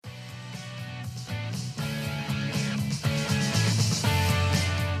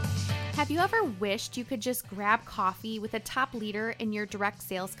Have you ever wished you could just grab coffee with a top leader in your direct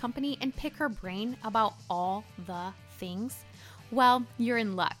sales company and pick her brain about all the things? Well, you're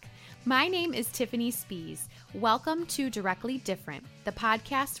in luck. My name is Tiffany Spees. Welcome to Directly Different, the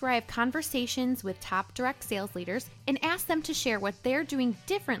podcast where I have conversations with top direct sales leaders and ask them to share what they're doing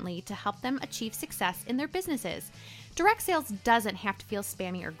differently to help them achieve success in their businesses. Direct sales doesn't have to feel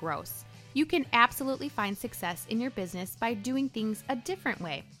spammy or gross. You can absolutely find success in your business by doing things a different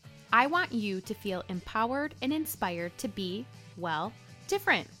way. I want you to feel empowered and inspired to be, well,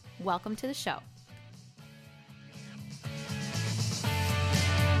 different. Welcome to the show.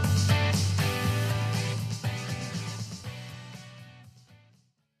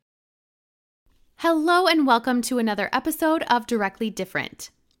 Hello and welcome to another episode of Directly Different.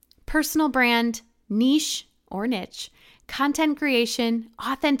 Personal brand, niche or niche, content creation,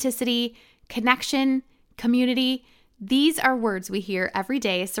 authenticity, connection, community. These are words we hear every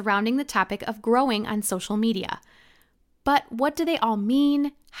day surrounding the topic of growing on social media. But what do they all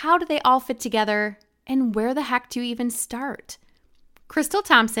mean? How do they all fit together? And where the heck do you even start? Crystal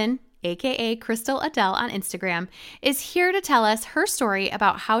Thompson, aka Crystal Adele on Instagram, is here to tell us her story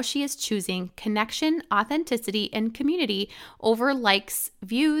about how she is choosing connection, authenticity, and community over likes,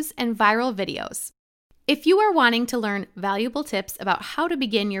 views, and viral videos. If you are wanting to learn valuable tips about how to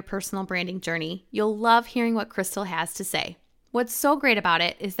begin your personal branding journey, you'll love hearing what Crystal has to say. What's so great about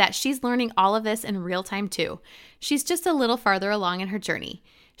it is that she's learning all of this in real time too. She's just a little farther along in her journey.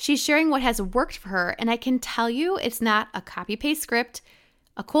 She's sharing what has worked for her, and I can tell you it's not a copy-paste script,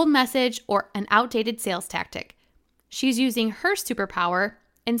 a cold message, or an outdated sales tactic. She's using her superpower,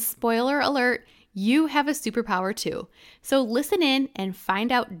 and spoiler alert, you have a superpower too. So listen in and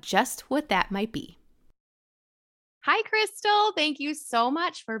find out just what that might be. Hi, Crystal. Thank you so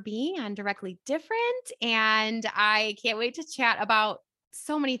much for being on Directly Different. And I can't wait to chat about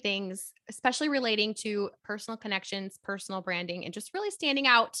so many things, especially relating to personal connections, personal branding, and just really standing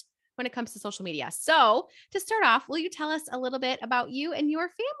out when it comes to social media. So to start off, will you tell us a little bit about you and your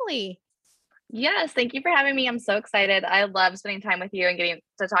family? Yes, thank you for having me. I'm so excited. I love spending time with you and getting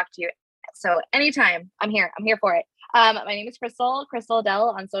to talk to you. So anytime, I'm here. I'm here for it. My name is Crystal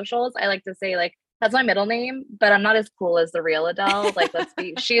Adele on socials. I like to say that's my middle name, but I'm not as cool as the real Adele.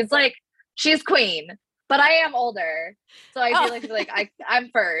 She's queen, but I am older. So I feel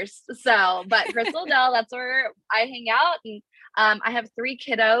I'm first. So, but Crystal Adele, that's where I hang out. And I have 3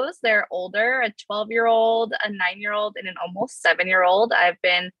 kiddos. They're older, a 12-year-old, a 9-year-old, and an almost 7-year-old. I've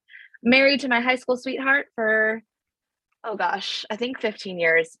been married to my high school sweetheart for, I think 15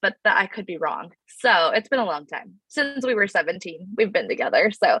 years, but I could be wrong. So it's been a long time since we were 17. We've been together.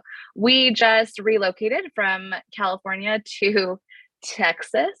 So we just relocated from California to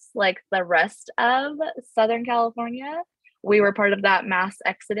Texas, like the rest of Southern California. We were part of that mass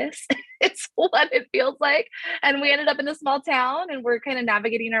exodus. It's what it feels like. And we ended up in a small town and we're kind of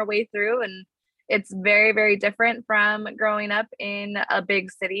navigating our way through. And it's very, very different from growing up in a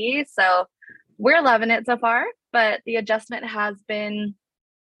big city. So we're loving it so far, but the adjustment has been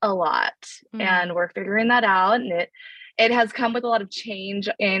a lot and we're figuring that out. And it has come with a lot of change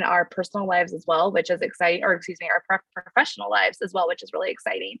in our personal lives as well, which is exciting, or excuse me, our professional lives as well, which is really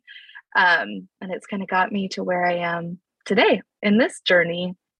exciting. And it's kind of got me to where I am today in this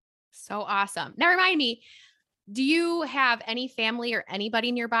journey. So awesome. Now remind me, do you have any family or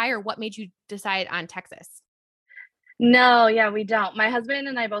anybody nearby, or what made you decide on Texas? No, yeah, we don't. My husband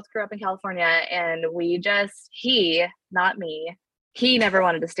and I both grew up in California and he, not me, he never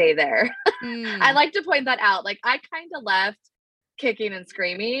wanted to stay there. I like to point that out. Like I kind of left kicking and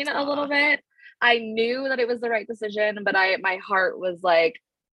screaming a little bit. I knew that it was the right decision, but my heart was like,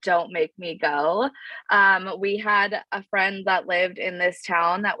 don't make me go. We had a friend that lived in this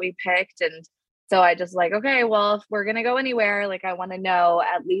town that we picked. And so I just okay, well, if we're going to go anywhere, I want to know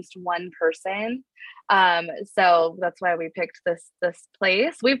at least one person. So that's why we picked this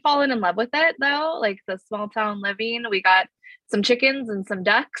place. We've fallen in love with it though, like the small town living. We got some chickens and some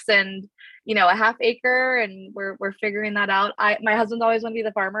ducks and, a half acre, and we're figuring that out. My husband's always wanted to be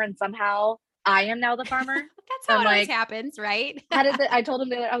the farmer, and somehow I am now the farmer. That's how it always happens, right? How does it? I told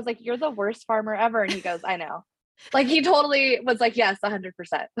him I was like, "You're the worst farmer ever," and he goes, "I know." He totally was like, "Yes, 100%."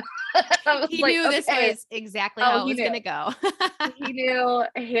 He knew this was exactly how it was going to go. He knew,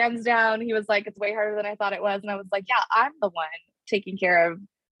 hands down. He was like, "It's way harder than I thought it was," and I was like, "Yeah, I'm the one taking care of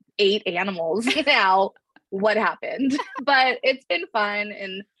 8 animals now. What happened?" But it's been fun,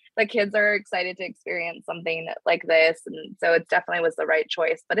 and the kids are excited to experience something like this, and so it definitely was the right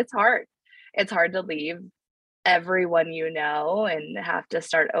choice. But it's hard. It's hard to leave everyone and have to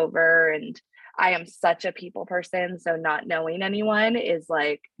start over. And I am such a people person. So not knowing anyone is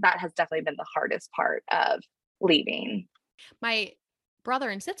like, that has definitely been the hardest part of leaving. My brother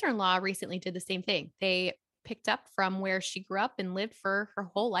and sister-in-law recently did the same thing. They picked up from where she grew up and lived for her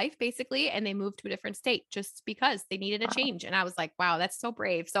whole life, basically, and they moved to a different state just because they needed a Wow. change. And I was like, wow, that's so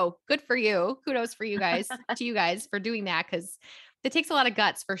brave. So good for you. Kudos for you guys, to you guys for doing that, because it takes a lot of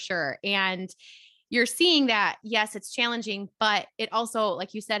guts for sure. And you're seeing that, yes, it's challenging, but it also,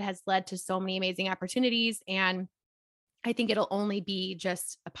 like you said, has led to so many amazing opportunities. And I think it'll only be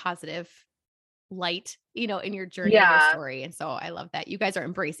just a positive light, in your journey and your Yeah, story. And so I love that you guys are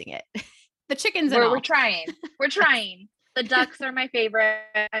embracing it. The chickens and we're all. trying. We're trying. The ducks are my favorite.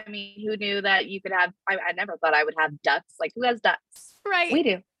 I mean, who knew that you could have I never thought I would have ducks. Like, who has ducks? Right. We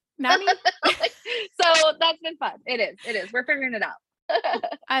do. Not me. Like, so that's been fun. It is. It is. We're figuring it out.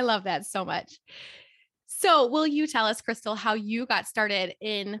 I love that so much. So will you tell us, Crystal, how you got started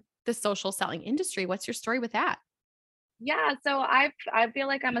in the social selling industry? What's your story with that? Yeah, so I feel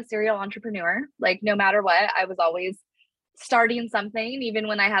like I'm a serial entrepreneur. Like, no matter what, I was always starting something, even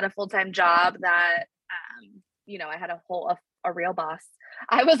when I had a full-time job that I had a real boss.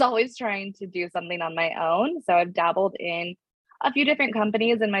 I was always trying to do something on my own. So I've dabbled in a few different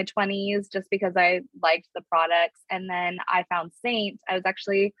companies in my 20s just because I liked the products. And then I found Saint. I was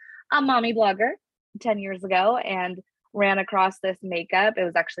actually a mommy blogger 10 years ago and ran across this makeup. It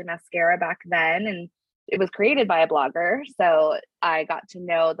was actually mascara back then. And it was created by a blogger. So I got to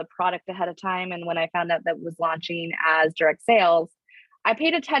know the product ahead of time. And when I found out that it was launching as direct sales, I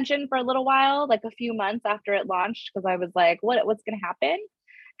paid attention for a little while, like a few months after it launched, because I was like, what's going to happen?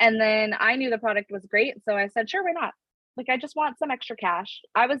 And then I knew the product was great. So I said, sure, why not? Like, I just want some extra cash.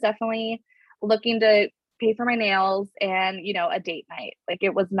 I was definitely looking to pay for my nails and, a date night. Like,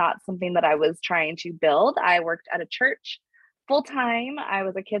 it was not something that I was trying to build. I worked at a church full time. I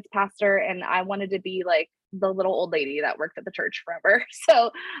was a kids pastor and I wanted to be like the little old lady that worked at the church forever.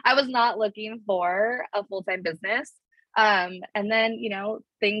 So I was not looking for a full time business. And then,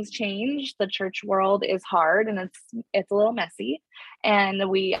 things change. The church world is hard and it's a little messy. And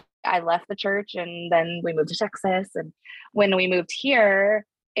I left the church and then we moved to Texas. And when we moved here,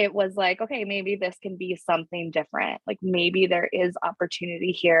 it was like, okay, maybe this can be something different. Like, maybe there is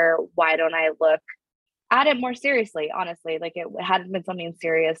opportunity here. Why don't I look at it more seriously? Honestly, like, it hadn't been something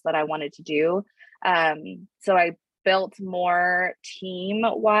serious that I wanted to do. So I built more team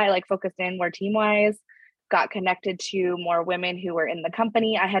wise, like focused in more team wise, got connected to more women who were in the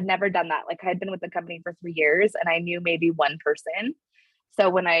company. I had never done that. Like, I had been with the company for 3 years and I knew maybe one person. So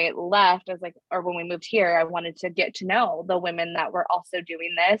when I left, I was like, or when we moved here, I wanted to get to know the women that were also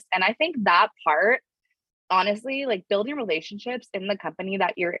doing this. And I think that part, honestly, like, building relationships in the company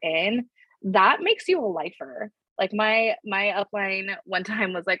that you're in, that makes you a lifer. Like, my upline one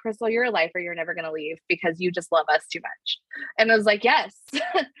time was like, Crystal, you're a lifer. You're never gonna leave because you just love us too much. And I was like, yes,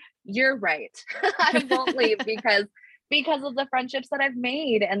 you're right. I won't leave because of the friendships that I've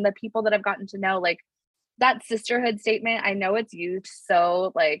made and the people that I've gotten to know. Like, that sisterhood statement, I know it's used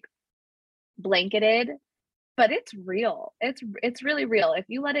so like blanketed, but it's real. It's really real. If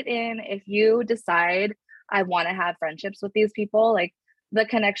you let it in, if you decide I want to have friendships with these people, like, the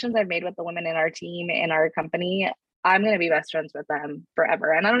connections I've made with the women in our team, in our company, I'm going to be best friends with them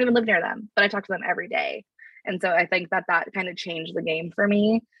forever. And I don't even live near them, but I talk to them every day. And so I think that kind of changed the game for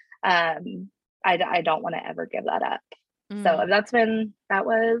me. I don't want to ever give that up. So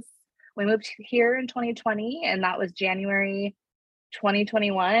Mm. we moved here in 2020 and that was January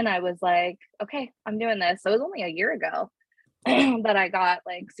 2021. I was like, okay, I'm doing this. So it was only a year ago that I got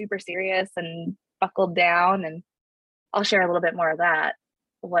like super serious and buckled down. And I'll share a little bit more of that.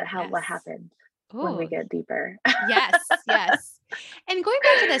 What Yes. happened when we Oh, get deeper. yes. Yes. And going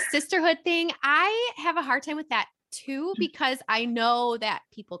back to the sisterhood thing, I have a hard time with that too, because I know that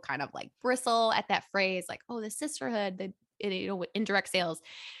people kind of like bristle at that phrase, like, oh, the sisterhood, with indirect sales.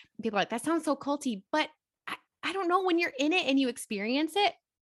 People are like, that sounds so culty, but I don't know, when you're in it and you experience it,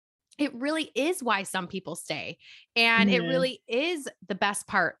 it really is why some people stay. And it Mhm. really is the best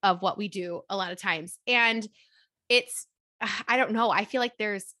part of what we do a lot of times. And it's, I don't know. I feel like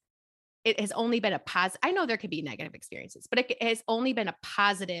it has only been a positive. I know there could be negative experiences, but it has only been a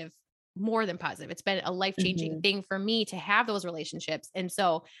positive, more than positive. It's been a life-changing Mhm. thing for me to have those relationships. And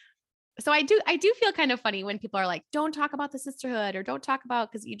so I do feel kind of funny when people are like, don't talk about the sisterhood or don't talk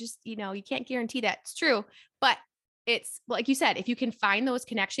about, because you just, you can't guarantee that it's true. But it's like you said, if you can find those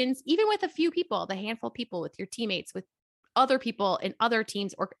connections, even with a few people, the handful of people, with your teammates, with other people in other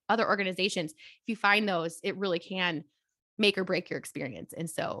teams or other organizations, if you find those, it really can make or break your experience. And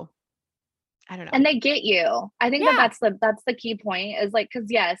so I don't know. And they get you. I think Yeah. that's the key point is like, cause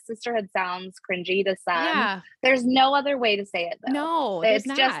yes, sisterhood sounds cringy to some. Yeah. There's no other way to say it though. No, there's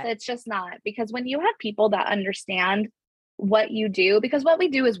It's just not because when you have people that understand what you do, because what we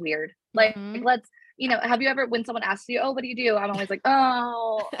do is weird. Like not. let's, have you ever, when someone asks you, oh, what do you do? I'm always like,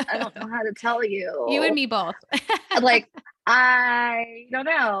 oh, I don't know how to tell You and you. me both. Like, I don't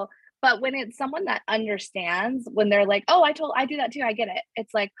know. But when it's someone that understands, when they're like, oh, I do that too. I get it.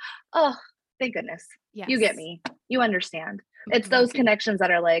 It's like, oh, thank goodness. You get Yes. me. You understand. It's Mhm. those connections that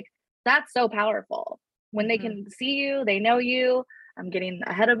are like, that's so powerful. When they Mhm. can see you, they know you. I'm getting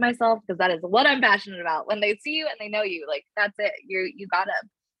ahead of myself because that is what I'm passionate about. When they see you and they know you, like that's it. You got them.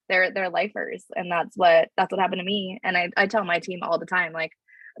 They're lifers, and that's what happened to me. And I tell my team all the time, like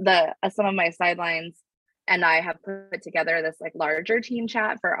some of my sidelines and I have put together this like larger team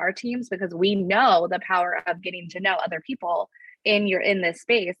chat for our teams because we know the power of getting to know other people in this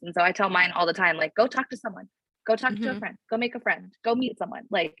space. And so I tell mine all the time, like, go talk to someone, go talk to a friend, go make a friend, go meet someone.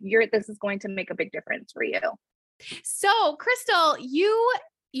 Like this is going to make a big difference for you. So, Crystal,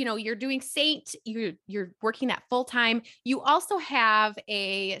 you're doing Saint, you're working that full time. You also have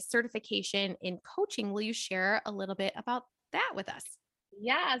a certification in coaching. Will you share a little bit about that with us?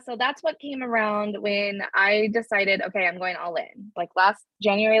 Yeah, so that's what came around when I decided, okay, I'm going all in. Like last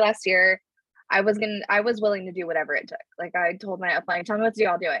January last year, I was willing to do whatever it took. Like I told my upline, tell me what to do,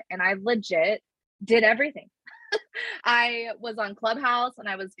 I'll do it. And I legit did everything. I was on Clubhouse and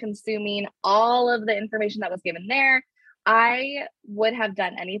I was consuming all of the information that was given there. I would have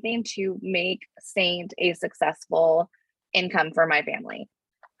done anything to make Saint a successful income for my family.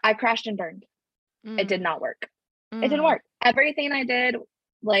 I crashed and burned. It did not work. It didn't Mm. work. Everything I did,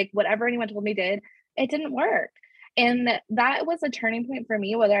 like whatever anyone told me did, it didn't work. And that was a turning point for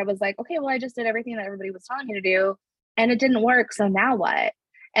me, whether I was like, okay, well, I just did everything that everybody was telling me to do and it didn't work. So now what?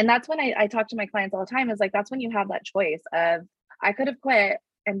 And that's when I talk to my clients all the time is like, that's when you have that choice of, I could have quit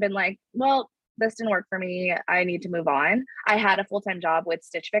and been like, well, this didn't work for me. I need to move on. I had a full-time job with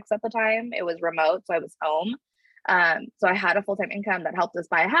Stitch Fix at the time. It was remote, so I was home. So I had a full-time income that helped us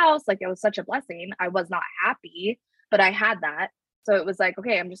buy a house. Like it was such a blessing. I was not happy, but I had that. So it was like,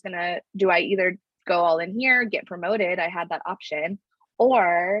 okay, I'm just gonna, do I either go all in here, get promoted? I had that option,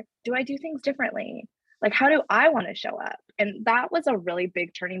 or do I do things differently? Like, how do I want to show up? And that was a really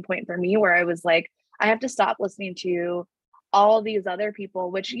big turning point for me where I was like, I have to stop listening to all these other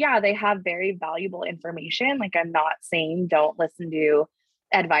people, which, yeah, they have very valuable information. Like, I'm not saying don't listen to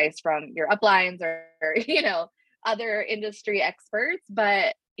advice from your uplines or other industry experts,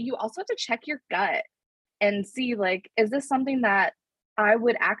 but you also have to check your gut and see like, is this something that I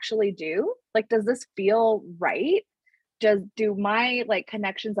would actually do? Like, does this feel right? Do my like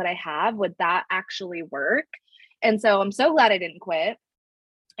connections that I have, would that actually work? And so I'm so glad I didn't quit.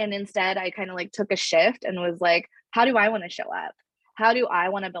 And instead I kind of like took a shift and was like, how do I want to show up? How do I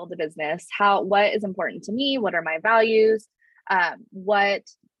want to build a business? What is important to me? What are my values? What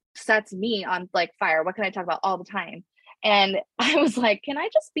sets me on like fire? What can I talk about all the time? And I was like, can I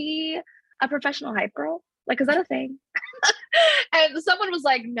just be a professional hype girl? Like, is that a thing? And someone was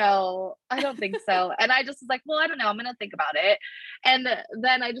like, no, I don't think so. And I just was like, well, I don't know. I'm going to think about it. And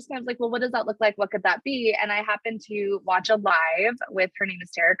then I just kind of like, well, what does that look like? What could that be? And I happened to watch a live with, her name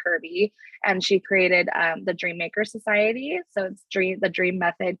is Tara Kirby, and she created the Dream Maker Society. So it's the Dream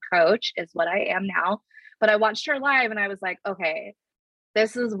Method Coach is what I am now. But I watched her live and I was like, okay,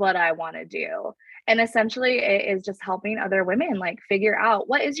 this is what I want to do. And essentially it is just helping other women like figure out,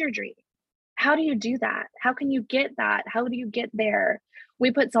 what is your dream? How do you do that? How can you get that? How do you get there? We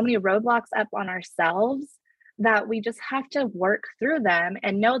put so many roadblocks up on ourselves that we just have to work through them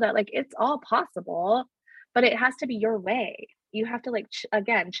and know that like it's all possible, but it has to be your way. You have to like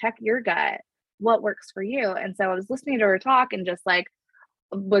again check your gut, what works for you. And so I was listening to her talk and just like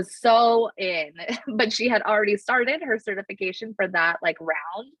was so in, but she had already started her certification for that like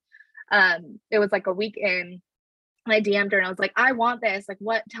round. It was like a week in. And I DM'd her and I was like, I want this. Like,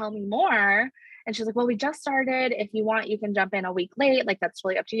 what? Tell me more. And she's like, well, we just started. If you want, you can jump in a week late. Like, that's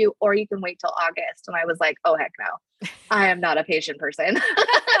really up to you. Or you can wait till August. And I was like, oh, heck no. I am not a patient person.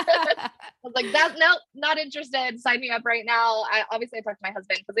 I was like, nope, not interested. Sign me up right now. I talked to my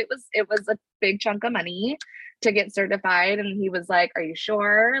husband because it was a big chunk of money to get certified. And he was like, are you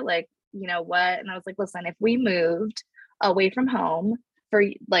sure? Like, you know what? And I was like, listen, if we moved away from home for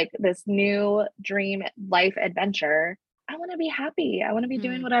like this new dream life adventure, I want to be happy. I want to be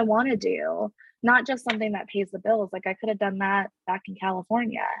doing what I want to do, not just something that pays the bills. Like I could have done that back in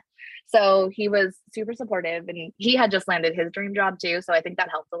California. So he was super supportive and he had just landed his dream job too. So I think that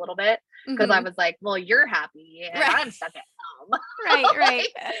helped a little bit because I was like, well, you're happy and I'm stuck at home. Right.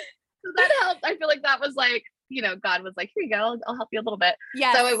 So that helped. I feel like that was like, God was like, here you go, I'll help you a little bit.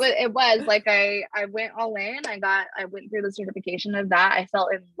 Yes. So it was like, I went all in. I went through the certification of that. I fell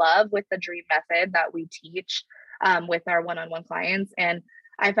in love with the dream method that we teach with our one-on-one clients. And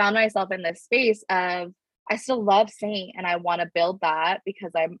I found myself in this space of, I still love saying, and I want to build that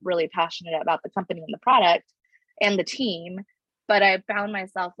because I'm really passionate about the company and the product and the team. But I found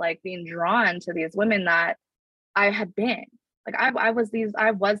myself like being drawn to these women that I had been like, I was these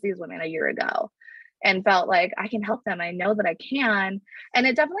women a year ago, and felt like I can help them. I know that I can. And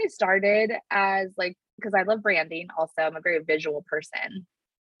it definitely started as like, because I love branding. Also, I'm a very visual person.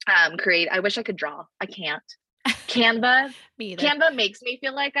 I wish I could draw. I can't. Canva makes me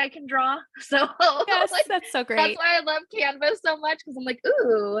feel like I can draw. So yes, like, that's so great. That's why I love Canva so much, because I'm like,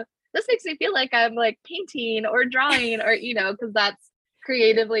 ooh, this makes me feel like I'm like painting or drawing, or because that's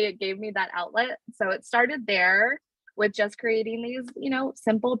creatively, it gave me that outlet. So it started there with just creating these,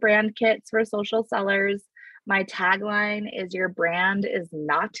 simple brand kits for social sellers. My tagline is, your brand is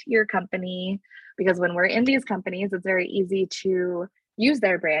not your company, because when we're in these companies, it's very easy to use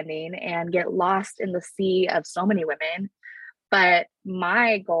their branding and get lost in the sea of so many women. But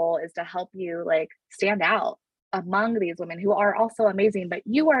my goal is to help you like stand out among these women who are also amazing, but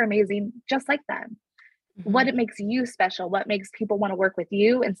you are amazing just like them. What it makes you special, what makes people want to work with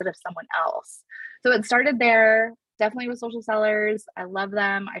you instead of someone else. So it started there, definitely with social sellers. I love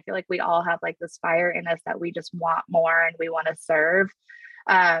them. I feel like we all have like this fire in us that we just want more and we want to serve.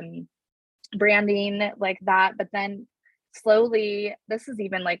 Branding like that. But then slowly, this is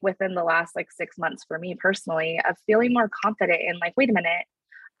even like within the last like 6 months for me personally, of feeling more confident in like, wait a minute,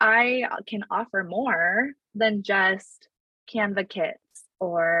 I can offer more than just Canva kits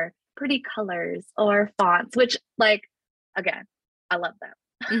or pretty colors or fonts, which like, again, I love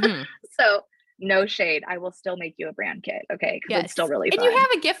them. So no shade. I will still make you a brand kit. Okay. Cause it's still really fun. And you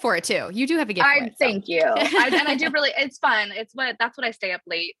have a gift for it too. You do have a gift for it. Thank you. And I do really, it's fun. That's what I stay up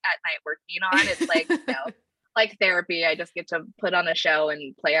late at night working on. It's like, like therapy. I just get to put on a show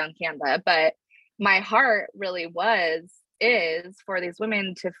and play on Canva. But my heart really is for these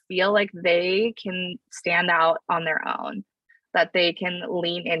women to feel like they can stand out on their own, that they can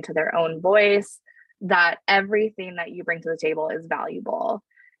lean into their own voice, that everything that you bring to the table is valuable.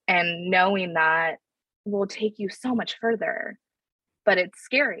 And knowing that will take you so much further. But it's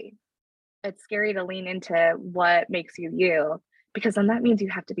scary. It's scary to lean into what makes you you, because then that means you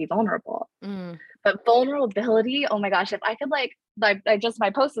have to be vulnerable. But vulnerability, oh my gosh, if I could my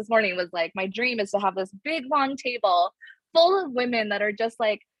post this morning was like, my dream is to have this big long table full of women that are just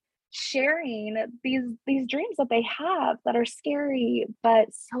like sharing these dreams that they have that are scary but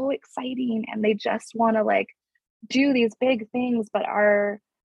so exciting, and they just want to like do these big things but are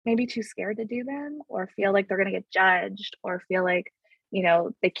maybe too scared to do them, or feel like they're going to get judged, or feel like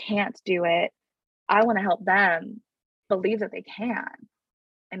they can't do it. I want to help them believe that they can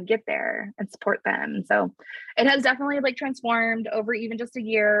and get there and support them. So it has definitely like transformed over even just a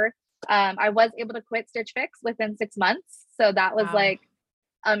year. I was able to quit Stitch Fix within 6 months. So that was like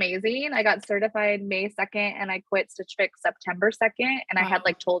amazing. I got certified May 2nd and I quit Stitch Fix September 2nd. And I had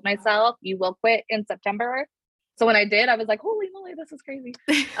like told myself, you will quit in September. So when I did, I was like, holy moly, this is crazy.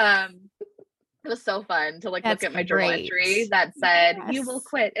 It was so fun to like look at my journal entry that said, you will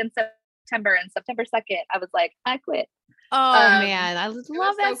quit in September, and September 2nd, I was like, I quit. Oh man, I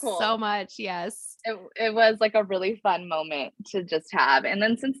love that so much. Yes. It was like a really fun moment to just have. And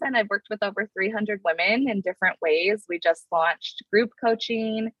then since then, I've worked with over 300 women in different ways. We just launched group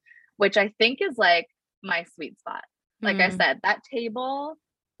coaching, which I think is like my sweet spot. Like I said, that table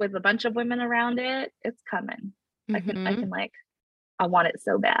with a bunch of women around it, it's coming. I can like, I want it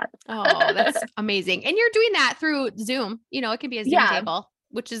so bad. Oh, that's amazing. And you're doing that through Zoom. It can be a Zoom table,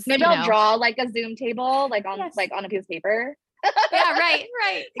 which is maybe I'll draw like a Zoom table, like on a piece of paper. Yeah, right.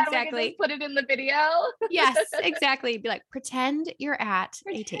 Exactly. Just put it in the video. Yes, exactly. Be like, pretend you're at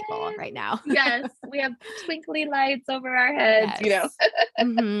a table right now. Yes, we have twinkly lights over our heads.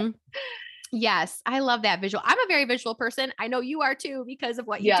 Yes, I love that visual. I'm a very visual person. I know you are too, because of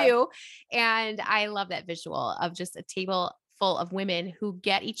what you do. And I love that visual of just a table full of women who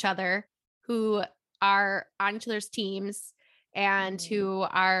get each other, who are on each other's teams, and who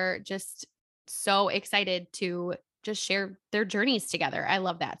are just so excited to just share their journeys together. I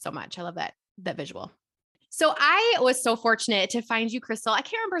love that so much. I love that visual. So I was so fortunate to find you, Crystal. I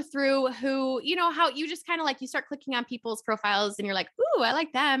can't remember through who, how you just kind of like, you start clicking on people's profiles and you're like, ooh, I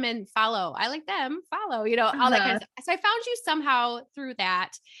like them, and follow. I like them, follow, all that kind of stuff. So I found you somehow through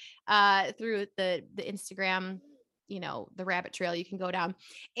that, through the Instagram, the rabbit trail you can go down.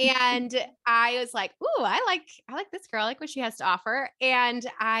 And I was like, ooh, I like this girl. I like what she has to offer. And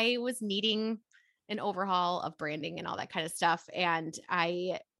I was needing an overhaul of branding and all that kind of stuff. And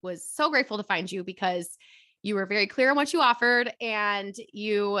I was so grateful to find you because you were very clear on what you offered, and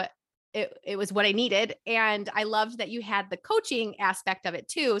it was what I needed. And I loved that you had the coaching aspect of it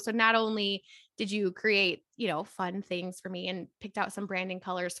too. So not only did you create, fun things for me and picked out some branding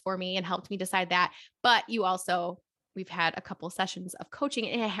colors for me and helped me decide that, but we've had a couple sessions of coaching,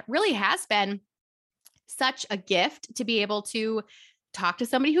 and it really has been such a gift to be able to talk to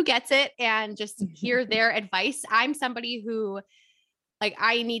somebody who gets it and just hear their advice. I'm somebody who, like,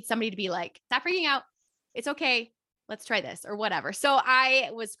 I need somebody to be like, stop freaking out. It's okay. Let's try this or whatever. So I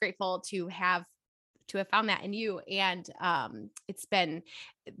was grateful to have found that in you. And it's been,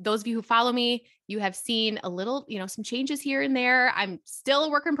 those of you who follow me, you have seen a little, some changes here and there. I'm still a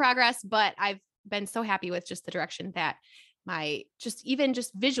work in progress, but I've been so happy with just the direction that even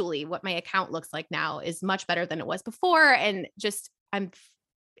visually what my account looks like now is much better than it was before. And just, I'm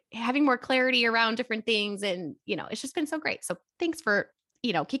having more clarity around different things. And, it's just been so great. So thanks for,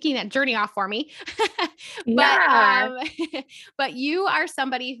 kicking that journey off for me. Yeah. But you are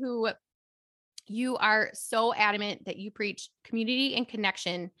somebody who, you are so adamant that you preach community and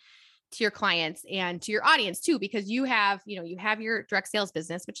connection to your clients and to your audience too, because you have your direct sales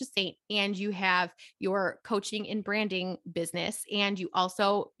business, which is Saint, and you have your coaching and branding business. And you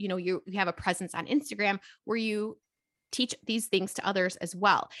also, you have a presence on Instagram where you teach these things to others as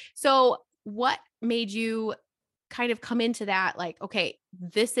well. So what made you kind of come into that? Like, okay,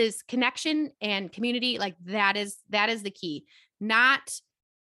 this is connection and community. Like that is the key, not,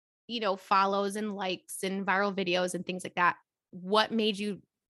 follows and likes and viral videos and things like that. What made you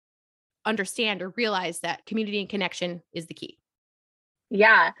understand or realize that community and connection is the key?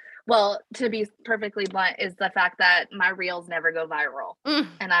 Yeah. Well, to be perfectly blunt, is the fact that my reels never go viral.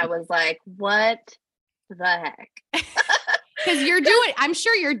 And I was like, what the heck? Because I'm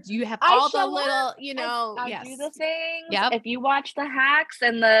sure you have all the little, I yes. do the things. Yep. If you watch the hacks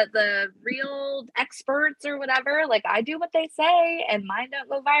and the real experts or whatever, like I do what they say and mine don't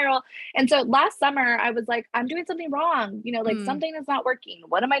go viral. And so last summer I was like, I'm doing something wrong. Something is not working.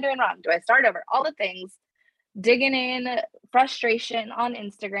 What am I doing wrong? Do I start over? All the things, digging in, frustration on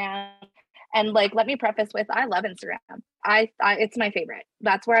Instagram. And like, let me preface with, I love Instagram. I it's my favorite.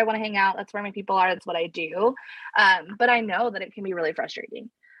 That's where I want to hang out. That's where my people are. That's what I do. But I know that it can be really frustrating.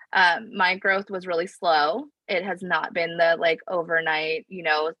 My growth was really slow. It has not been the like overnight,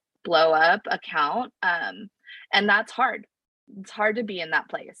 blow up account. And that's hard. It's hard to be in that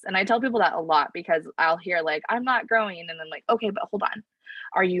place. And I tell people that a lot because I'll hear like, I'm not growing. And then like, okay, but hold on.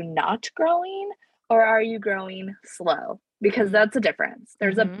 Are you not growing or are you growing slow? Because that's a difference.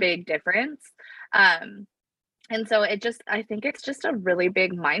 There's a big difference. And so I think it's just a really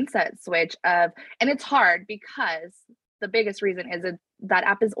big mindset switch and it's hard because the biggest reason is that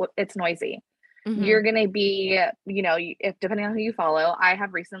app it's noisy. You're going to be, if depending on who you follow, I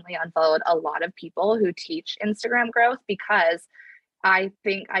have recently unfollowed a lot of people who teach Instagram growth because I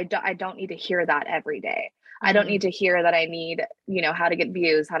think I don't need to hear that every day. I don't need to hear that I need, how to get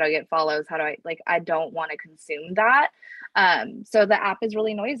views, how do I get follows, I don't want to consume that. So the app is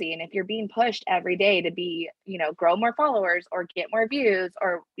really noisy. And if you're being pushed every day to be, grow more followers or get more views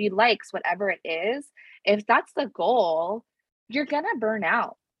or be likes, whatever it is, if that's the goal, you're going to burn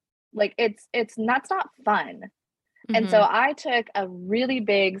out. Like that's not fun. And so I took a really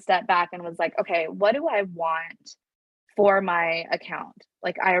big step back and was like, okay, what do I want for my account?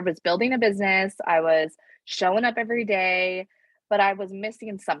 Like I was building a business. I was showing up every day, but I was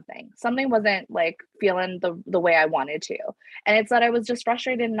missing something. Something wasn't like feeling the way I wanted to. And it's that I was just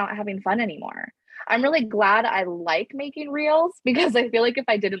frustrated and not having fun anymore. I'm really glad I like making reels because I feel like if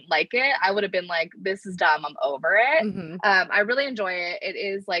I didn't like it, I would have been like, this is dumb. I'm over it. I really enjoy it. It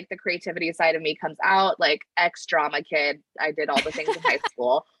is like the creativity side of me comes out, like ex drama kid. I did all the things in high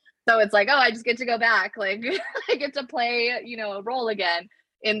school. So it's like, oh, I just get to go back. Like I get to play, a role again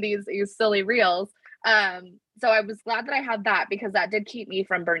in these silly reels. So I was glad that I had that because that did keep me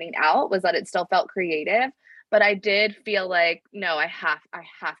from burning out, was that it still felt creative. But I did feel like, no, I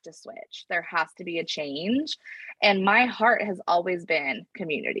have to switch. There has to be a change. And my heart has always been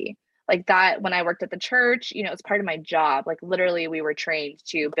community. Like that, when I worked at the church, it's part of my job. Like literally we were trained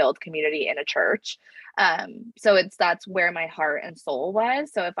to build community in a church. So that's where my heart and soul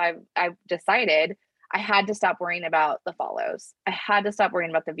was. So if I decided I had to stop worrying about the follows. I had to stop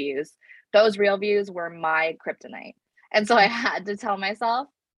worrying about the views. Those real views were my kryptonite. And so I had to tell myself,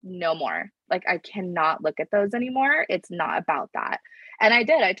 no more. Like I cannot look at those anymore. It's not about that. And I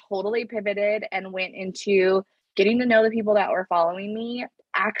did. I totally pivoted and went into getting to know the people that were following me,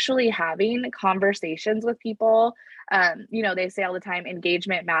 actually having conversations with people. They say all the time,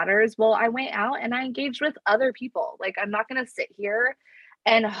 engagement matters. Well, I went out and I engaged with other people. Like, I'm not going to sit here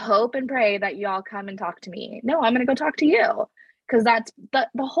and hope and pray that y'all come and talk to me. No, I'm going to go talk to you, because that's the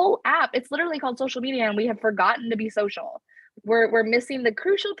whole app. It's literally called social media, and we have forgotten to be social. We're missing the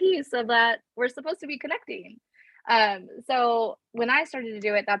crucial piece of that. We're supposed to be connecting. So when I started to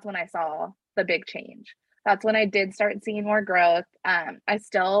do it, that's when I saw the big change. That's when I did start seeing more growth. I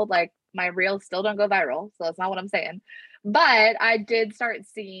still, like, my reels still don't go viral, so that's not what I'm saying. But I did start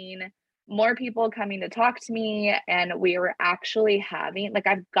seeing more people coming to talk to me, and we were actually having, like,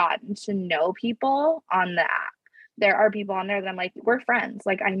 I've gotten to know people on the app. There are people on there that I'm like, we're friends.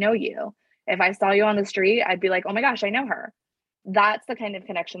 Like, I know you. If I saw you on the street, I'd be like, oh my gosh, I know her. That's the kind of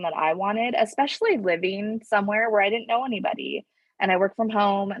connection that I wanted, especially living somewhere where I didn't know anybody. And I work from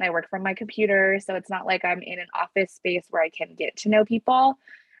home and I work from my computer. So it's not like I'm in an office space where I can get to know people.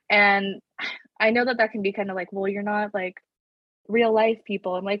 And I know that that can be kind of like, well, you're not like real life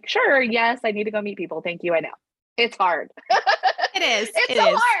people. I'm like, sure, yes, I need to go meet people. Thank you. I know it's hard. It is. It's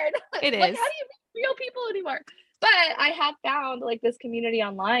so hard. It Like, is. how do you meet real people anymore? But I have found like this community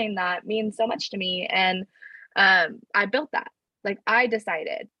online that means so much to me. And I built that. Like, I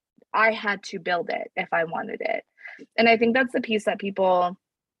decided I had to build it if I wanted it. And I think that's the piece that people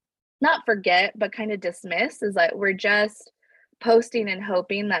not forget, but kind of dismiss, is that we're just posting and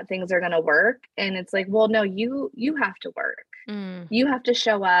hoping that things are going to work. And it's like, well, no, you have to work. You have to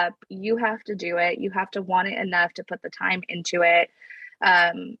show up. You have to do it. You have to want it enough to put the time into it.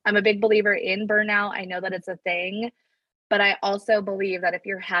 I'm a big believer in burnout. I know that it's a thing, but I also believe that if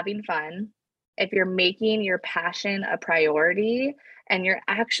you're having fun, if you're making your passion a priority, and you're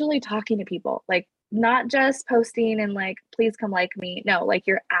actually talking to people, like, not just posting and like, please come like me. No, like,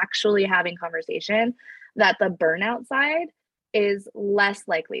 you're actually having conversation, that the burnout side is less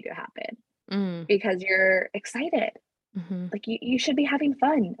likely to happen because you're excited. Like, you should be having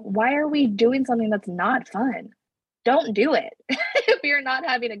fun. Why are we doing something that's not fun? Don't do it if you're not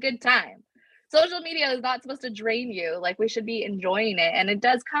having a good time. Social media is not supposed to drain you. Like, we should be enjoying it. And it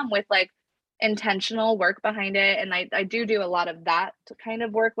does come with like intentional work behind it. And I do a lot of that to kind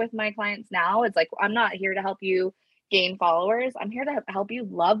of work with my clients now. It's like, I'm not here to help you gain followers. I'm here to help you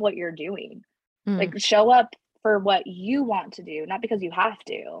love what you're doing. Like, show up for what you want to do, not because you have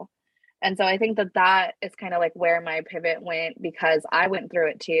to. And so I think that that is kind of like where my pivot went, because I went through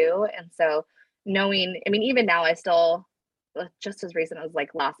it too. And so knowing, I mean, even now I still, just as recent as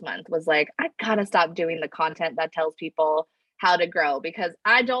like last month, was like, I gotta stop doing the content that tells people how to grow, because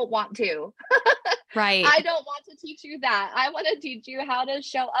I don't want to. Right. I don't want to teach you that. I want to teach you how to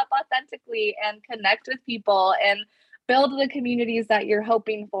show up authentically and connect with people and build the communities that you're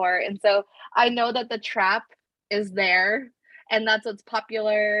hoping for. And so I know that the trap is there, and that's what's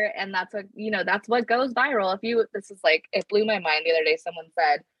popular, and that's what, that's what goes viral. This is like, it blew my mind the other day. Someone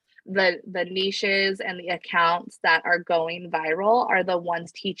said the niches and the accounts that are going viral are the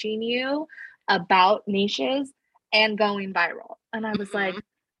ones teaching you about niches and going viral. And I was like,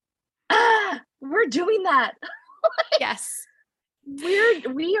 we're doing that. Yes.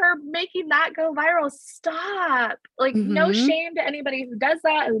 We are making that go viral. Stop. Like, no shame to anybody who does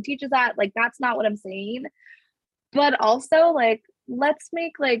that, who teaches that. Like, that's not what I'm saying. But also, like, let's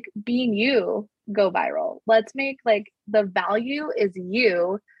make like being you go viral. Let's make like the value is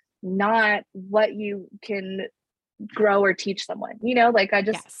you, not what you can grow or teach someone. Like, I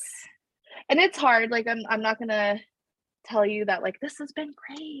just, and it's hard. Like, I'm not gonna tell you that like this has been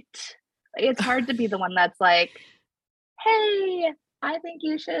great. It's hard to be the one that's like, hey, I think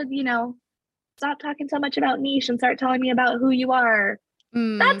you should, stop talking so much about niche and start telling me about who you are.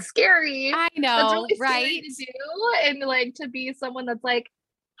 That's scary. I know, that's really right? Scary to do. And like, to be someone that's like,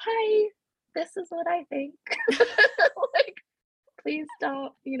 hi, this is what I think. Like, please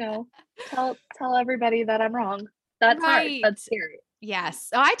don't, tell everybody that I'm wrong. That's hard. That's scary. Yes.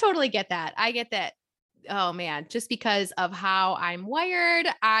 Oh, I totally get that. I get that. Oh man, just because of how I'm wired,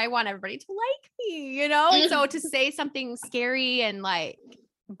 I want everybody to like me, And so to say something scary and like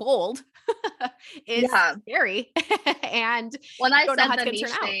bold is scary. And when I said the niche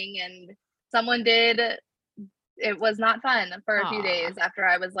thing and someone did, it was not fun for a few days after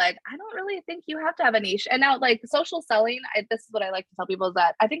I was like, I don't really think you have to have a niche. And now, like, social selling, this is what I like to tell people, is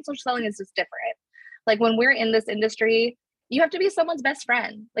that I think social selling is just different. Like, when we're in this industry, you have to be someone's best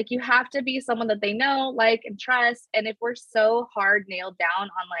friend. Like, you have to be someone that they know, like, and trust. And if we're so hard nailed down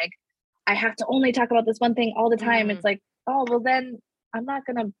on like, I have to only talk about this one thing all the time, it's like, oh, well then I'm not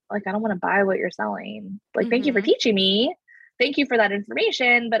gonna, like, I don't want to buy what you're selling. Like, thank you for teaching me. Thank you for that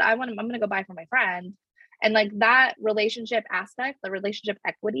information, but I'm gonna go buy from my friend. And like that relationship aspect, the relationship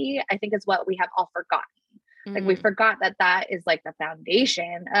equity, I think is what we have all forgotten. Like we forgot that that is like the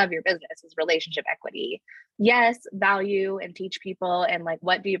foundation of your business is relationship equity. Yes, value and teach people and like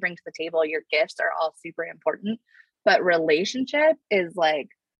what do you bring to the table? Your gifts are all super important, but relationship is like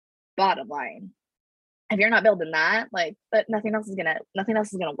bottom line. If you're not building that, like, but nothing else is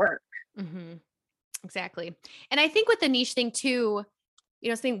gonna work. Mm-hmm. Exactly. And I think with the niche thing too,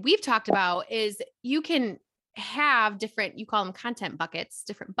 something we've talked about is you can have different, you call them content buckets,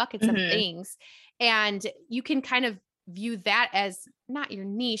 different buckets of Mm-hmm. things. And you can kind of view that as not your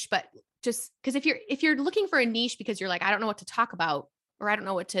niche, but just because if you're looking for a niche because you're like, I don't know what to talk about, or I don't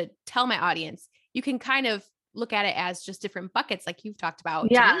know what to tell my audience, you can kind of look at it as just different buckets like you've talked about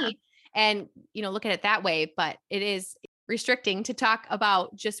to Yeah. me and, look at it that way. But it is restricting to talk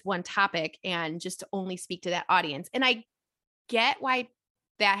about just one topic and just to only speak to that audience. And I get why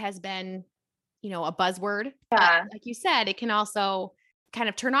that has been, a buzzword. But Yeah. like you said, it can also kind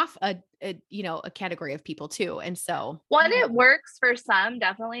of turn off a category of people too. And so One, it works for some,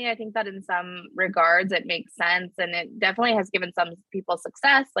 definitely. I think that in some regards it makes sense and it definitely has given some people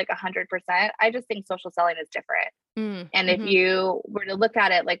success, like 100%. I just think social selling is different. And if you were to look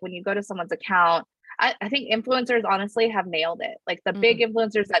at it, like when you go to someone's account, I think influencers honestly have nailed it. Like the big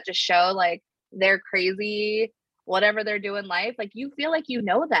influencers that just show like they're crazy, whatever they're doing in life, like you feel like you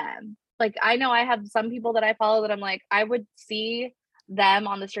know them. Like I know I have some people that I follow that I'm like, I would see them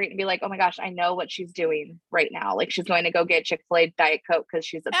on the street and be like, oh my gosh, I know what she's doing right now. Like she's going to go get Chick-fil-A Diet Coke because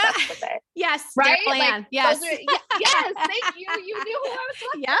she's obsessed with it. Yes, Right? Like, yes. Yes, thank you. You knew who I was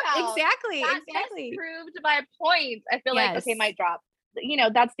talking about. Exactly. That Exactly. just proved my point. I feel like, okay, Yes. mic drop.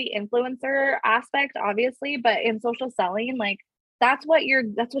 That's the influencer aspect, obviously, but in social selling, like that's what you're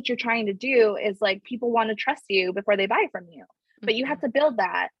trying to do is like people want to trust you before they buy from you. But you have to build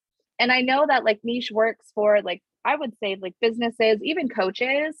that. And I know that like niche works for like I would say like businesses, even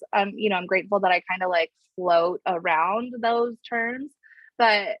coaches. I'm grateful that I kind of like float around those terms,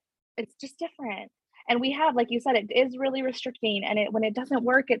 but it's just different. And we have, like you said, it is really restricting. And when it doesn't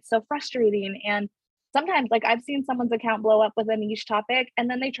work, it's so frustrating. And sometimes like I've seen someone's account blow up with a niche topic and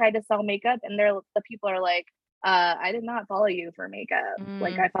then they try to sell makeup and the people are like, I did not follow you for makeup.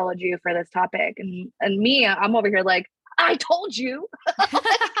 Like I followed you for this topic. And me, I'm over here like, I told you.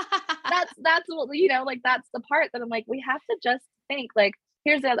 That's what like that's the part that I'm like, we have to just think like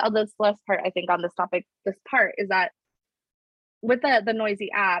here's the last part I think on this topic. This part is that with the Noisy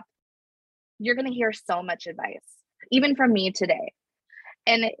app, you're gonna hear so much advice, even from me today.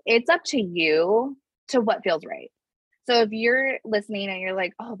 And it's up to you to what feels right. So if you're listening and you're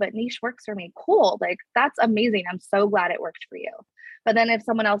like, oh, but niche works for me, cool. Like that's amazing. I'm so glad it worked for you. But then if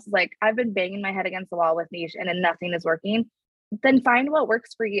someone else is like, I've been banging my head against the wall with niche and then nothing is working, then find what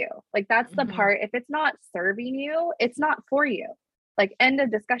works for you. Like that's the part. If it's not serving you, it's not for you. Like end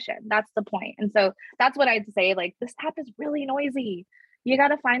of discussion. That's the point. And so that's what I'd say. Like this app is really noisy. You got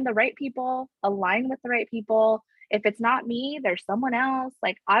to find the right people, align with the right people. If it's not me, there's someone else.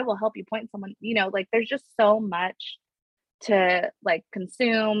 Like I will help you point someone, like there's just so much to like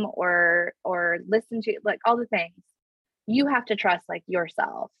consume or listen to, like all the things. You have to trust like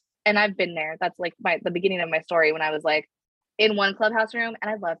yourself. And I've been there. That's like the beginning of my story when I was like in one Clubhouse room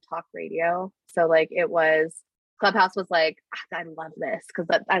and I love talk radio. So like Clubhouse was like, I love this because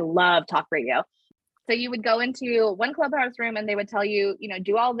I love talk radio. So you would go into one Clubhouse room and they would tell you,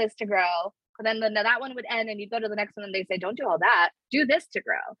 do all this to grow. But then that one would end and you go to the next one and they say, don't do all that, do this to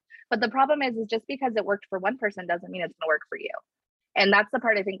grow. But the problem is just because it worked for one person doesn't mean it's going to work for you. And that's the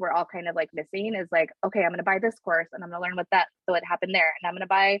part I think we're all kind of like missing is like, okay, I'm going to buy this course and I'm going to learn what happened there. And I'm going to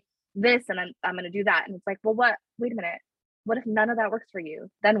buy this and I'm going to do that. And it's like, well, wait a minute. What if none of that works for you?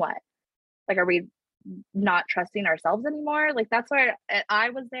 Then what? Like, are we not trusting ourselves anymore? Like, that's where I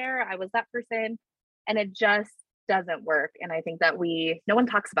was there. I was that person and it just doesn't work. And I think that no one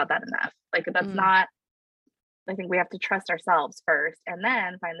talks about that enough. Like, that's not, I think we have to trust ourselves first and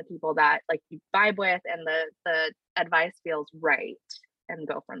then find the people that like you vibe with and the advice feels right and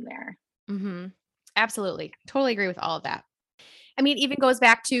go from there. Absolutely. Totally agree with all of that. I mean, even goes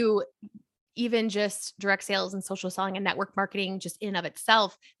back to even just direct sales and social selling and network marketing, just in of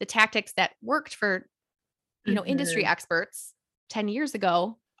itself, the tactics that worked for, industry experts 10 years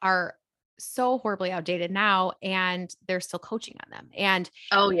ago are so horribly outdated now, and they're still coaching on them. And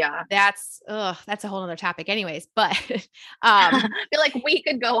oh yeah, that's a whole other topic anyways, but I feel like we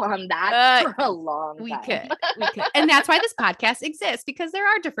could go on that for a long time. We could. And that's why this podcast exists, because there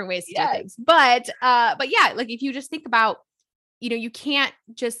are different ways to do things. But yeah, like if you just think about, you can't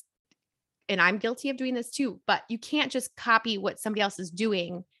just, and I'm guilty of doing this too, but you can't just copy what somebody else is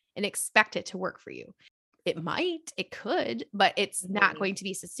doing and expect it to work for you. it could, but it's not Mhm. going to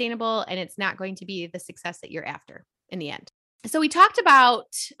be sustainable and it's not going to be the success that you're after in the end. So we talked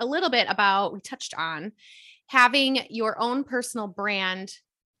about a little bit about, we touched on having your own personal brand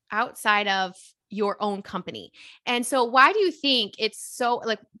outside of your own company. And so why do you think it's so,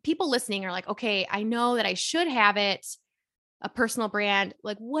 like, people listening are like, okay, I know that I should have it, a personal brand.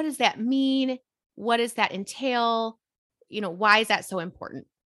 Like, what does that mean? What does that entail? Why is that so important?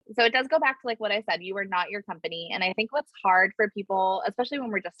 So it does go back to like what I said, you are not your company. And I think what's hard for people, especially when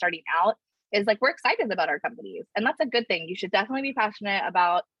we're just starting out, is like we're excited about our companies. And that's a good thing. You should definitely be passionate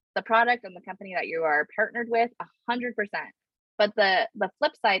about the product and the company that you are partnered with 100%. But the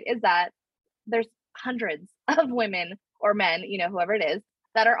flip side is that there's hundreds of women or men, whoever it is,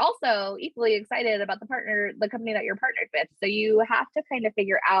 that are also equally excited about the company that you're partnered with. So you have to kind of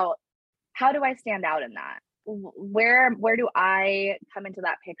figure out, how do I stand out in that? Where do I come into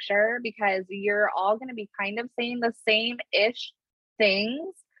that picture? Because you're all going to be kind of saying the same ish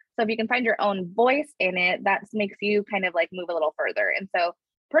things. So if you can find your own voice in it, that makes you kind of like move a little further. And so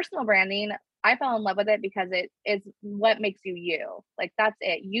personal branding, I fell in love with it because it is what makes you you. Like that's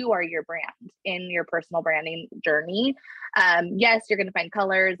it. You are your brand in your personal branding journey. Yes, you're going to find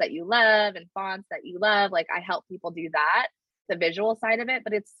colors that you love and fonts that you love. Like I help people do that, the visual side of it,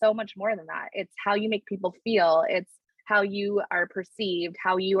 but it's so much more than that. It's how you make people feel. It's how you are perceived,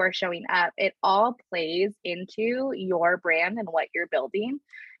 how you are showing up. It all plays into your brand and what you're building.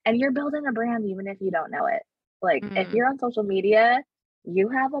 And you're building a brand even if you don't know it. Like if Mm, you're on social media, you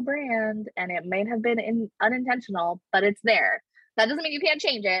have a brand and it may have been unintentional, but it's there. That doesn't mean you can't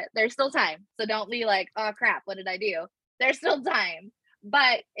change it. There's still time. So don't be like, oh crap, what did I do? There's still time.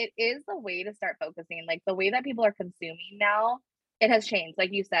 But it is the way to start focusing. Like the way that people are consuming now, it has changed.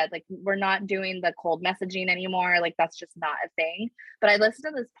 Like you said, like we're not doing the cold messaging anymore. Like that's just not a thing. But I listened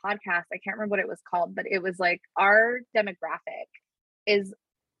to this podcast. I can't remember what it was called, but it was like our demographic is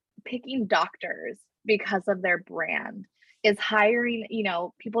picking doctors because of their brand, is hiring,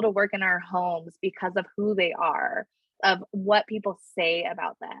 people to work in our homes because of who they are, of what people say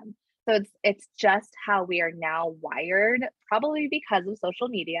about them. So it's just how we are now wired, probably because of social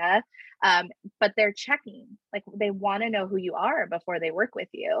media. But they're checking, like they want to know who you are before they work with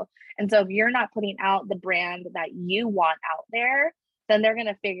you. And so if you're not putting out the brand that you want out there, then they're going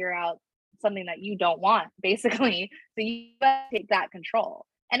to figure out something that you don't want, basically. So you take that control.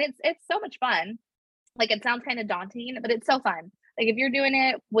 And it's so much fun. Like it sounds kind of daunting, but it's so fun. Like if you're doing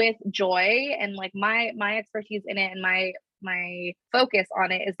it with joy, and like my expertise in it and my focus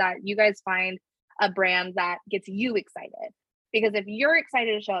on it is that you guys find a brand that gets you excited. Because if you're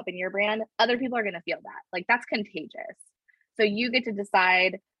excited to show up in your brand, other people are going to feel that. Like that's contagious. So you get to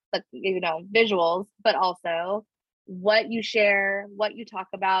decide, like, visuals, but also what you share, what you talk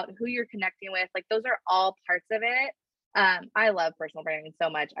about, who you're connecting with. Like those are all parts of it. I love personal branding so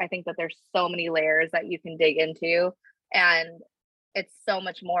much. I think that there's so many layers that you can dig into, and it's so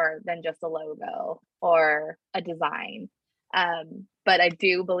much more than just a logo or a design. But I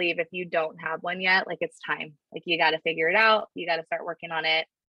do believe if you don't have one yet, like it's time. Like you got to figure it out. You got to start working on it.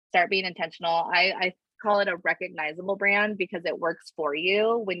 Start being intentional. I call it a recognizable brand because it works for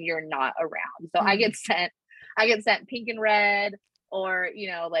you when you're not around. So mm. I get sent pink and red, or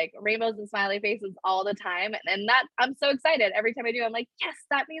like rainbows and smiley faces all the time, and that I'm so excited every time I do. I'm like, yes,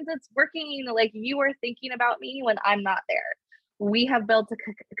 that means it's working. Like you are thinking about me when I'm not there. We have built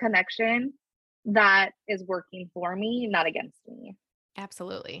a connection that is working for me, not against me.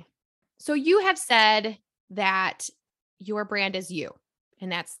 Absolutely. So you have said that your brand is you, and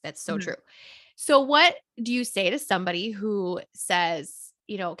that's so Mhm. true. So what do you say to somebody who says,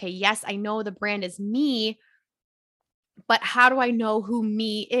 okay, yes, I know the brand is me, but how do I know who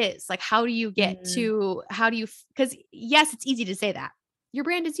me is? Like, how do you get Mm, to, how do you, because yes, it's easy to say that your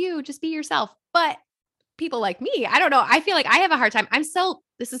brand is you, just be yourself. But people like me, I don't know. I feel like I have a hard time.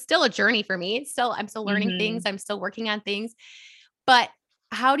 This is still a journey for me. I'm still learning things. mhm, I'm still working on things. But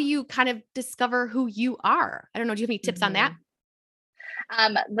how do you kind of discover who you are? I don't know. Do you have any tips on that?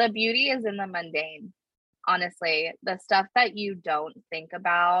 mhm. The beauty is in the mundane. Honestly, the stuff that you don't think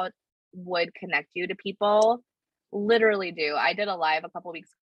about would connect you to people literally do. I did a live a couple weeks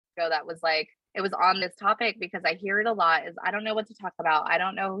ago that was like, it was on this topic because I hear it a lot, is I don't know what to talk about. I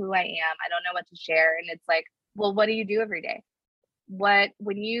don't know who I am. I don't know what to share. And it's like, well, what do you do every day? When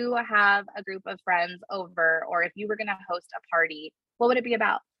you have a group of friends over, or if you were going to host a party, what would it be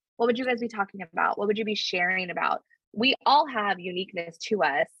about? What would you guys be talking about? What would you be sharing about? We all have uniqueness to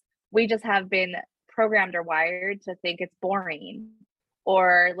us. We just have been programmed or wired to think it's boring.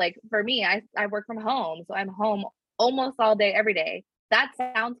 Or like for me, I work from home, so I'm home almost all day every day. That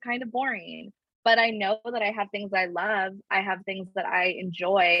sounds kind of boring. but I know that I have things I love. I have things that I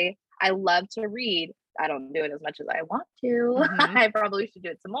enjoy. I love to read. I don't do it as much as I want to. Mm-hmm. I probably should do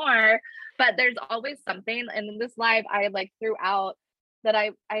it some more, but there's always something. And in this live, I like threw out that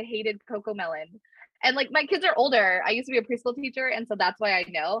I hated Coco Melon. And like my kids are older. I used to be a preschool teacher, and so that's why I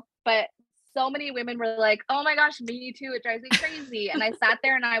know. But so many women were like, "Oh my gosh, me too. It drives me crazy." And I sat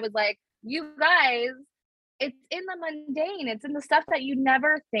there and I was like, "You guys, it's in the mundane. It's in the stuff that you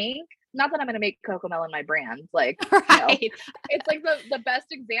never think." Not that I'm going to make Coco Melon my brand, like, Right. it's like the best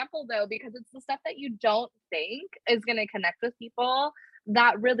example though, because it's the stuff that you don't think is going to connect with people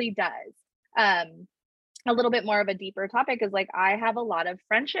that really does. A little bit more of a deeper topic is like, I have a lot of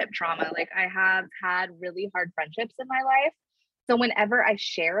friendship trauma. Like, I have had really hard friendships in my life. So whenever I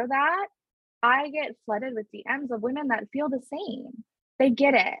share that, I get flooded with DMs of women that feel the same. They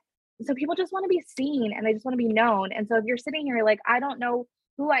get it. So people just want to be seen and they just want to be known. And so if you're sitting here like, I don't know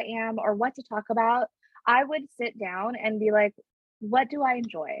who I am or what to talk about, I would sit down and be like, what do I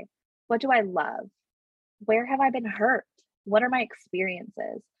enjoy? What do I love? Where have I been hurt? What are my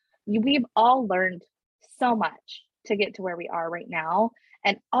experiences? We've all learned so much to get to where we are right now.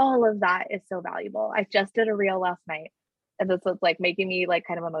 And all of that is so valuable. I just did a reel last night. And this was like making me like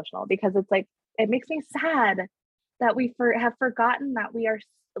kind of emotional because it's like, it makes me sad that we have forgotten that we are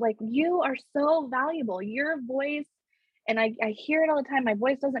like, you are so valuable. Your voice, and I hear it all the time. My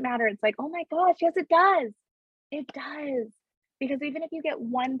voice doesn't matter. It's like, oh my gosh, yes, it does. It does. Because even if you get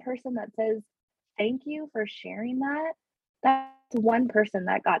one person that says, thank you for sharing that, that's one person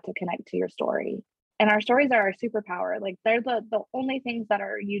that got to connect to your story. And our stories are our superpower. Like they're the only things that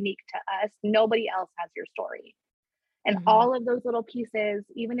are unique to us. Nobody else has your story. And Mm-hmm. all of those little pieces,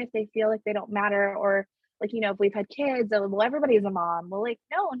 even if they feel like they don't matter, or like, if we've had kids, well, everybody's a mom. Well, like,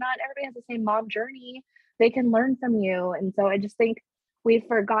 no, not everybody has the same mom journey. They can learn from you. And so I just think we've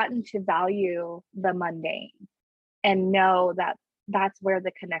forgotten to value the mundane and know that that's where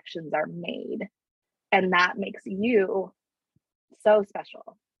the connections are made. And that makes you so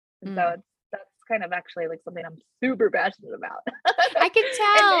special. And so Mm. that's kind of actually like something I'm super passionate about. I can And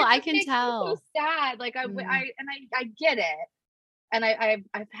tell. it I just can makes me so tell. sad. Like Mm. I get it. And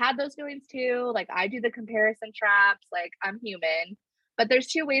I've had those feelings too. Like I do the comparison traps, like I'm human. But there's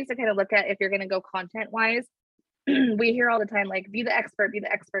two ways to kind of look at if you're going to go content wise. We hear all the time, like, be the expert, be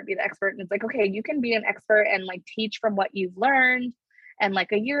the expert, be the expert. And it's like, okay, you can be an expert and like teach from what you've learned. And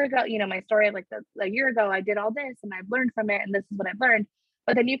like a year ago, my story, like a year ago, I did all this and I've learned from it. And this is what I've learned.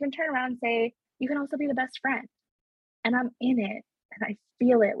 But then you can turn around and say, you can also be the best friend. And I'm in it and I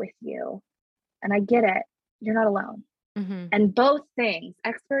feel it with you. And I get it. You're not alone. Mm-hmm. And both things,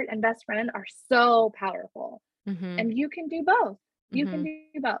 expert and best friend, are so powerful. Mm-hmm. And you can do both. You can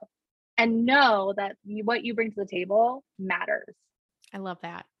Mm-hmm. do both. And know that what you bring to the table matters. I love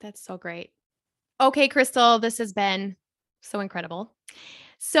that. That's so great. Okay, Crystal, this has been so incredible.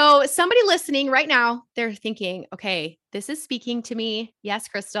 So, somebody listening right now, they're thinking, "Okay, this is speaking to me." Yes,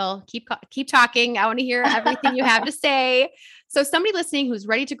 Crystal, keep talking. I want to hear everything you have to say. So, somebody listening who's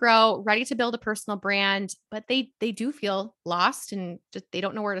ready to grow, ready to build a personal brand, but they do feel lost and just they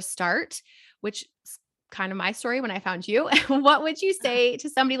don't know where to start, which is kind of my story when I found you. What would you say to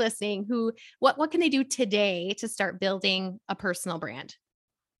somebody listening who what can they do today to start building a personal brand?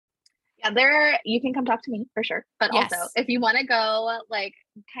 Yeah, you can come talk to me for sure. But also, Yes. if you want to go like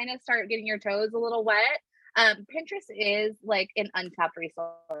kind of start getting your toes a little wet, Pinterest is like an untapped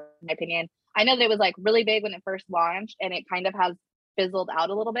resource, in my opinion. I know that it was like really big when it first launched and it kind of has fizzled out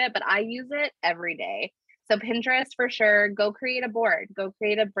a little bit, but I use it every day. So Pinterest for sure, go create a board, go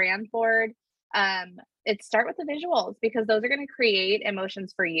create a brand board. It start with the visuals because those are going to create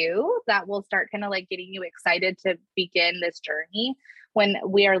emotions for you that will start kind of like getting you excited to begin this journey. When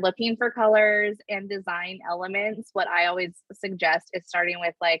we are looking for colors and design elements, what I always suggest is starting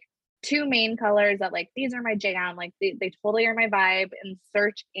with like two main colors that like these are my jam, like they totally are my vibe, and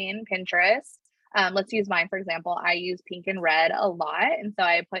search in Pinterest. Let's use mine for example. I use pink and red a lot, and so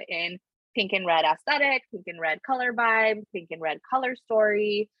I put in pink and red aesthetic, pink and red color vibe, pink and red color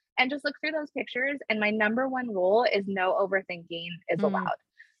story, and just look through those pictures. And my number one rule is no overthinking is Mm, allowed.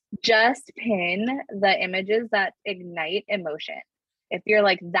 Just pin the images that ignite emotion. If you're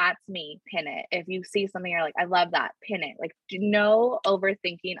like, that's me, pin it. If you see something, you're like, I love that, pin it. Like, no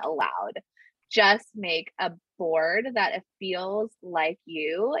overthinking allowed. Just make a board that it feels like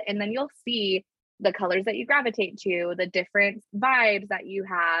you. And then you'll see the colors that you gravitate to, the different vibes that you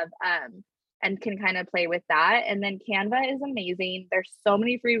have, and can kind of play with that. And then Canva is amazing. There's so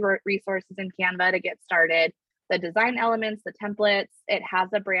many free resources in Canva to get started. The design elements, the templates, it has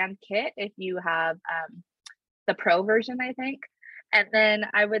a brand kit if you have the pro version, I think. And then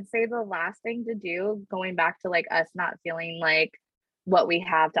I would say the last thing to do, going back to like us not feeling like what we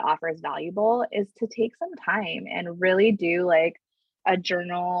have to offer is valuable, is to take some time and really do like a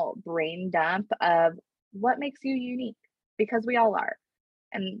journal brain dump of what makes you unique, because we all are.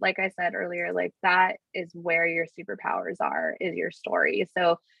 And like I said earlier, like that is where your superpowers are, is your story.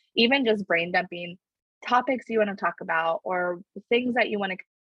 So even just brain dumping topics you want to talk about or things that you want to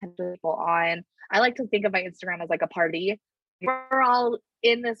connect with people on. I like to think of my Instagram as like a party. We're all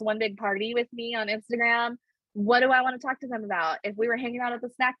in this one big party with me on Instagram. What do I want to talk to them about? If we were hanging out at the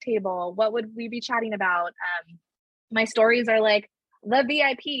snack table, what would we be chatting about? My stories are like the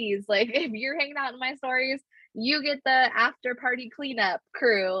VIPs. Like if you're hanging out in my stories, you get the after party cleanup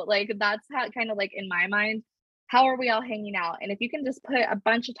crew. Like that's how kind of like in my mind, how are we all hanging out? And if you can just put a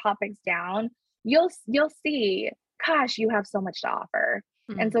bunch of topics down, you'll see, gosh, you have so much to offer.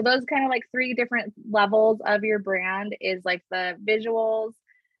 And so those kind of like 3 different levels of your brand is like the visuals,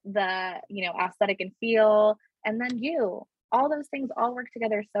 the, aesthetic and feel, and then all those things all work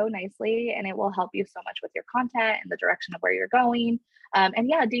together so nicely, and it will help you so much with your content and the direction of where you're going. And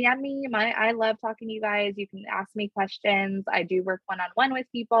yeah, DM me. I love talking to you guys. You can ask me questions. I do work one-on-one with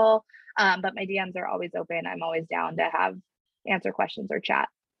people, but my DMs are always open. I'm always down to answer questions or chat.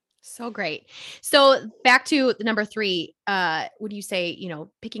 So great. So back to the number 3, would you say,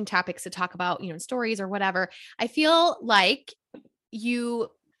 picking topics to talk about, in stories or whatever, I feel like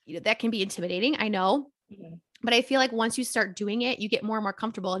that can be intimidating. I know, but I feel like once you start doing it, you get more and more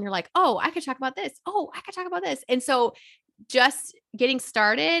comfortable and you're like, oh, I could talk about this. Oh, I could talk about this. And so just getting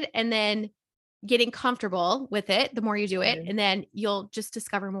started and then getting comfortable with it, the more you do it, and then you'll just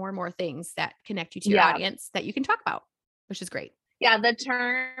discover more and more things that connect you to your audience that you can talk about, which is great. Yeah, the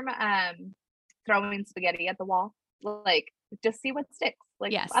term throwing spaghetti at the wall, like just see what sticks.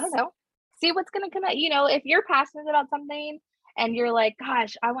 Like, yes. I don't know, see what's going to connect. If you're passionate about something and you're like,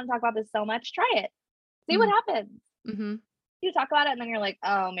 gosh, I want to talk about this so much, try it. See what happens. You talk about it and then you're like,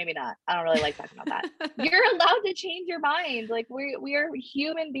 oh, maybe not. I don't really like talking about that. You're allowed to change your mind. Like we are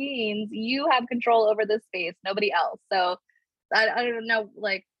human beings. You have control over this space, nobody else. So I don't know,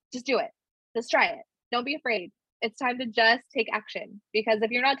 like just do it. Just try it. Don't be afraid. It's time to just take action, because if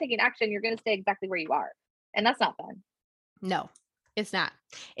you're not taking action, you're going to stay exactly where you are. And that's not fun. No, it's not.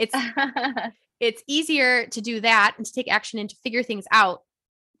 It's easier to do that and to take action and to figure things out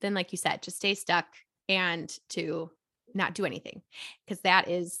than, like you said, just stay stuck and to not do anything. Because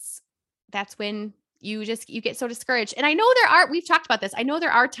that's when you get so discouraged. And I know we've talked about this. I know there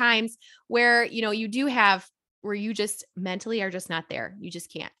are times where, you do have, where you just mentally are just not there. You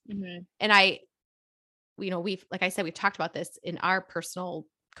just can't. And like I said, we've talked about this in our personal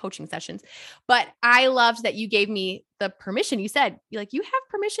coaching sessions, but I loved that you gave me the permission. You said, you have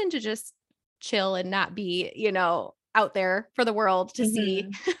permission to just chill and not be, out there for the world to see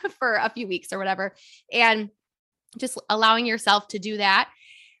for a few weeks or whatever. And just allowing yourself to do that,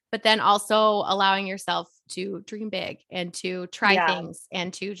 but then also allowing yourself to dream big and to try things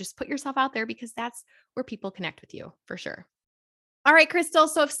and to just put yourself out there, because that's where people connect with you for sure. All right, Crystal.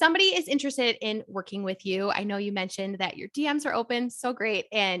 So if somebody is interested in working with you, I know you mentioned that your DMs are open. So great.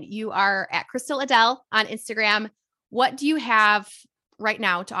 And you are at Crystal Adele on Instagram. What do you have right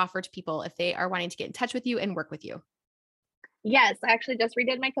now to offer to people if they are wanting to get in touch with you and work with you? Yes, I actually just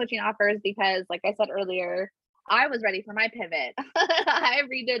redid my coaching offers because, like I said earlier, I was ready for my pivot. I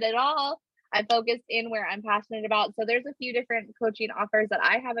redid it all. I focused in where I'm passionate about. So there's a few different coaching offers that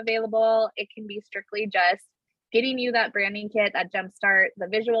I have available. It can be strictly just getting you that branding kit, that jumpstart, the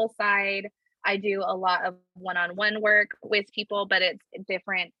visual side. I do a lot of one-on-one work with people, but it's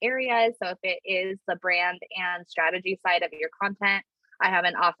different areas. So if it is the brand and strategy side of your content, I have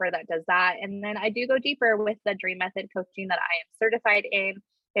an offer that does that. And then I do go deeper with the Dream Method coaching that I am certified in.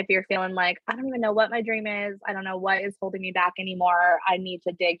 If you're feeling like, I don't even know what my dream is, I don't know what is holding me back anymore, I need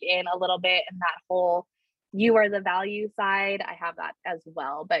to dig in a little bit, and that whole you are the value side, I have that as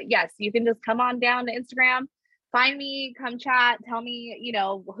well. But yes, you can just come on down to Instagram, find me, come chat, tell me,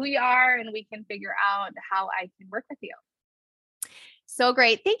 who you are, and we can figure out how I can work with you. So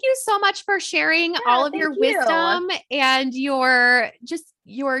great. Thank you so much for sharing all of your wisdom and your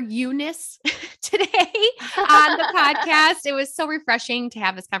you-ness today on the podcast. It was so refreshing to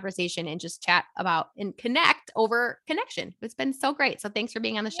have this conversation and just chat about and connect over connection. It's been so great. So thanks for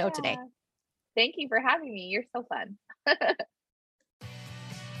being on the show today. Thank you for having me. You're so fun.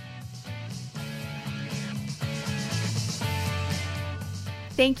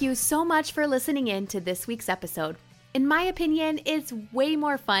 Thank you so much for listening in to this week's episode. In my opinion, it's way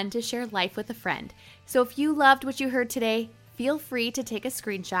more fun to share life with a friend. So if you loved what you heard today, feel free to take a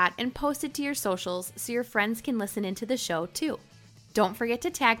screenshot and post it to your socials so your friends can listen into the show too. Don't forget to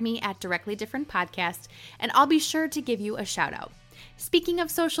tag me at Directly Different Podcast, and I'll be sure to give you a shout out. Speaking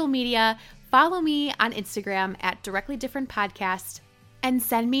of social media, follow me on Instagram at Directly Different Podcast and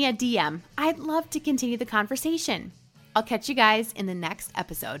send me a DM. I'd love to continue the conversation. I'll catch you guys in the next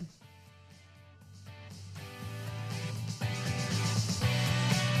episode.